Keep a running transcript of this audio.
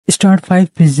Start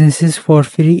 5 businesses for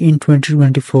free in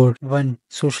 2024. 1.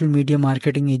 Social Media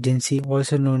Marketing Agency,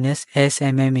 also known as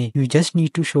SMMA. You just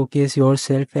need to showcase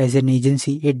yourself as an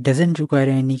agency. It doesn't require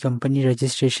any company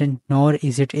registration, nor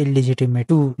is it illegitimate.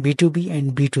 2. B2B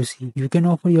and B2C. You can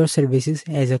offer your services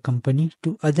as a company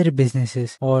to other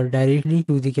businesses or directly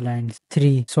to the clients.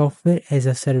 3. Software as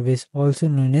a service, also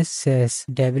known as SaaS.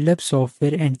 Develop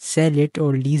software and sell it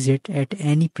or lease it at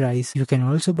any price. You can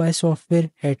also buy software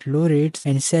at low rates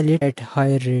and sell it at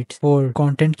higher rates. For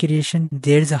content creation,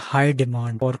 there's a high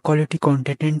demand for quality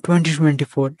content in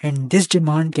 2024, and this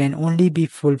demand can only be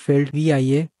fulfilled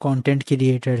via content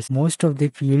creators. Most of the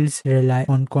fields rely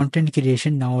on content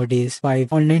creation nowadays.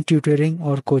 5. Online tutoring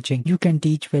or coaching. You can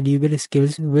teach valuable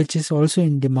skills which is also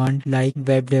in demand, like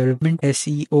web development,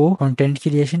 SEO, content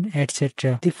creation,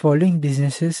 etc. The following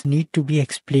businesses need to be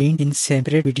explained in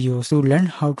separate videos to learn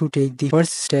how to take the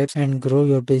first steps and grow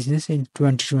your business in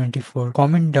 2024.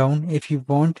 Comment down if you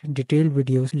want detailed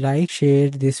videos. Like, share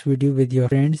this video with your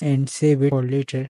friends and save it for later.